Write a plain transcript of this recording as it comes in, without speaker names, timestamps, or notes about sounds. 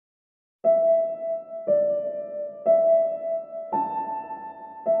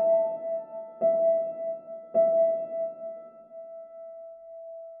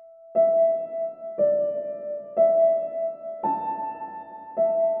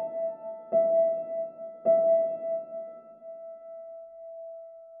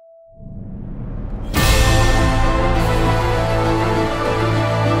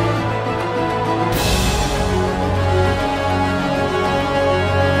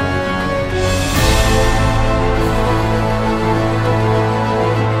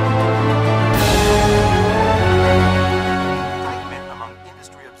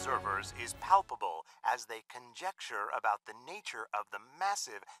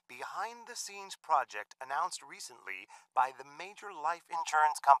behind-the-scenes project announced recently by the major life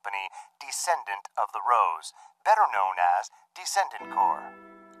insurance company Descendant of the Rose, better known as Descendant Core.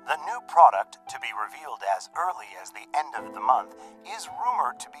 The new product, to be revealed as early as the end of the month, is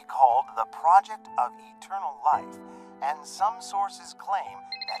rumored to be called the Project of Eternal Life, and some sources claim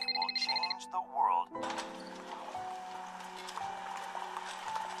that it will change the world.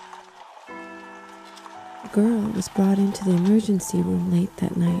 A girl was brought into the emergency room late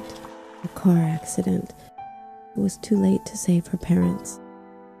that night. A car accident. It was too late to save her parents.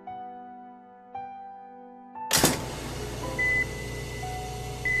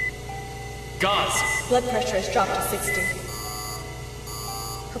 Gauze! Blood pressure has dropped to 60.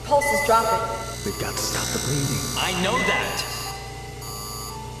 Her pulse is dropping. We've got to stop the bleeding. I know that!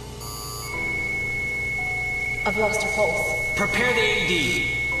 I've lost her pulse. Prepare the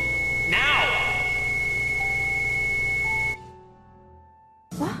AD! Now!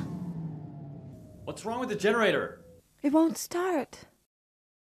 What? What's wrong with the generator? It won't start.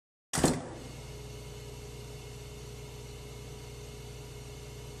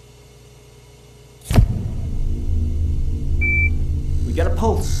 We got a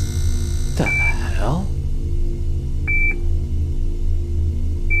pulse. The hell?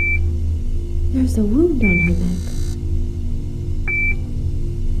 There's a wound on her neck.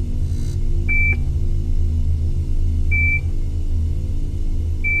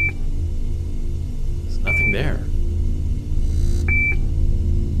 There's nothing there.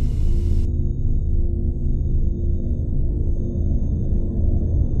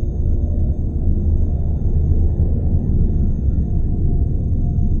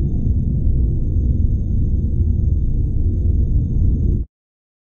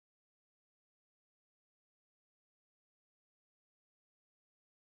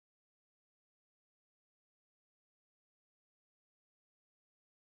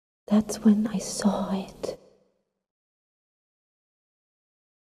 That's when I saw it.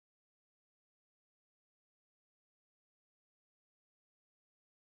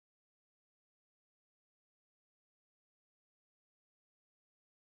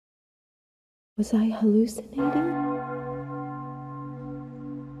 Was I hallucinating?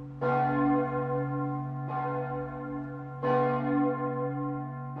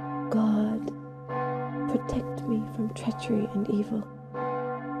 God, protect me from treachery and evil.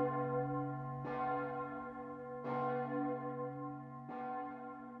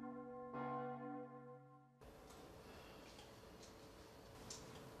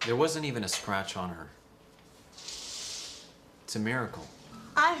 There wasn't even a scratch on her. It's a miracle.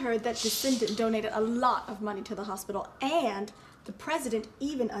 I heard that Descendant donated a lot of money to the hospital, and the president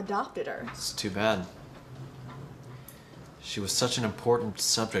even adopted her. It's too bad. She was such an important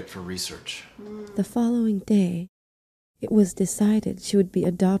subject for research. The following day, it was decided she would be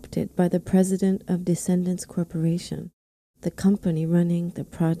adopted by the president of Descendants Corporation, the company running the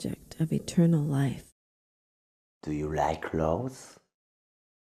Project of Eternal Life. Do you like clothes?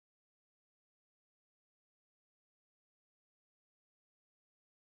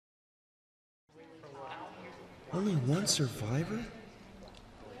 Only one survivor?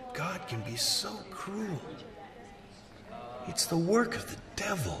 God can be so cruel. It's the work of the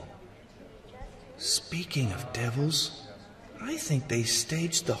devil. Speaking of devils, I think they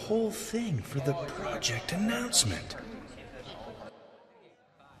staged the whole thing for the project announcement.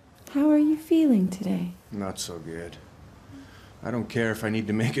 How are you feeling today? Not so good. I don't care if I need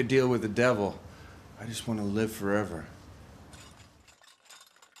to make a deal with the devil. I just want to live forever.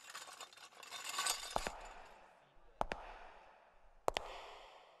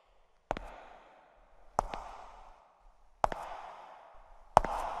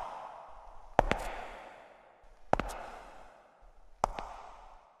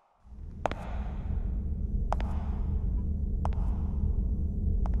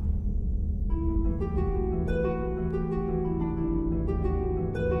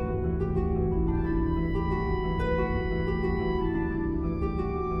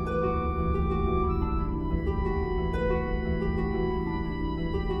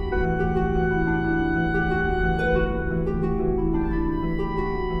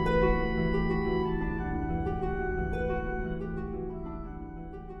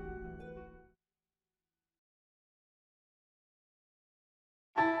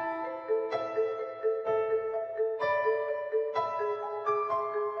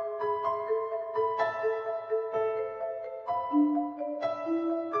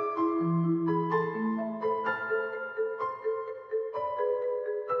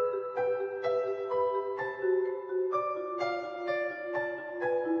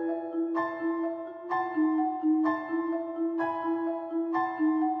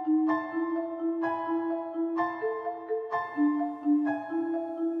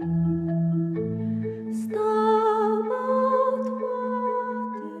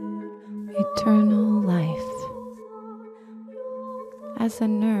 As a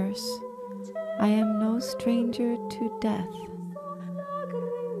nurse, I am no stranger to death.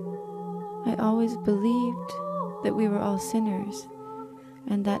 I always believed that we were all sinners,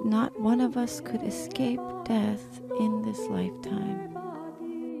 and that not one of us could escape death in this lifetime.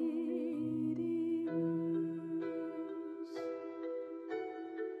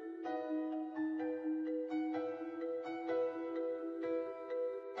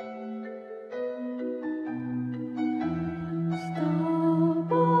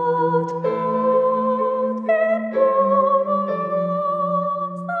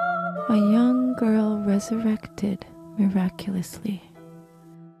 A young girl resurrected miraculously.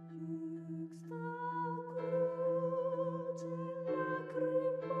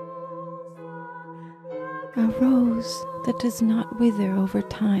 A rose that does not wither over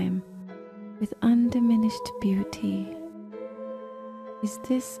time, with undiminished beauty. Is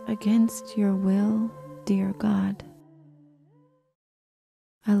this against your will, dear God?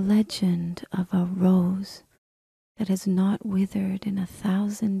 A legend of a rose that has not withered in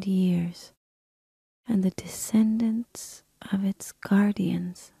 1,000 years, and the descendants of its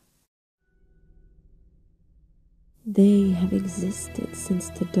guardians. They have existed since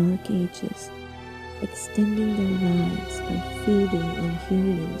the Dark Ages, extending their lives by feeding on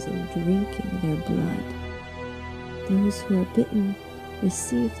humans and drinking their blood. Those who are bitten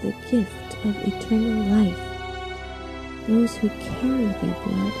receive the gift of eternal life. Those who carry their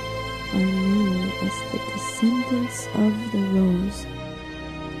blood are known as the descendants of the rose.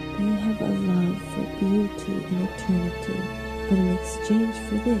 They have a love for beauty and eternity, but in exchange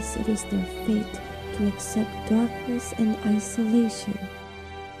for this, it is their fate to accept darkness and isolation.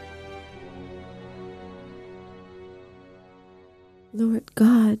 Lord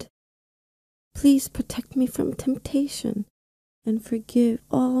God, please protect me from temptation and forgive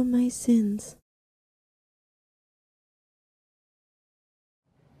all my sins.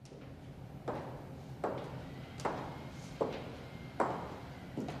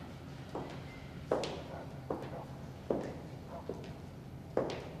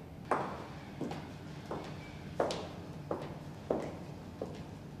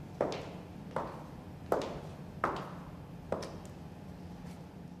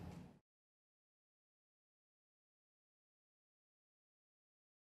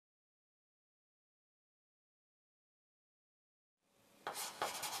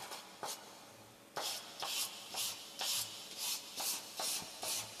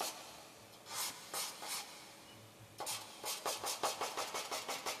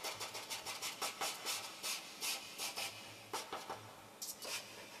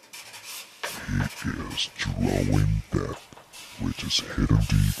 Is drawing that which is hidden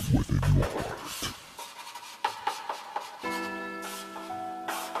deep within your heart.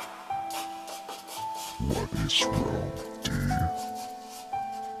 What is wrong, dear?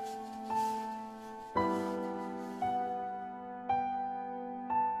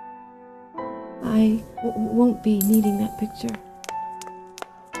 I won't be needing that picture.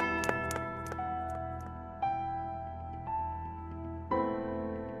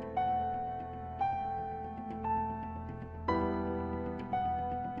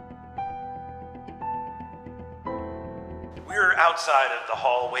 We're outside of the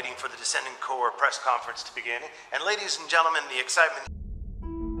hall waiting for the Descendant Corps press conference to begin. And ladies and gentlemen, the excitement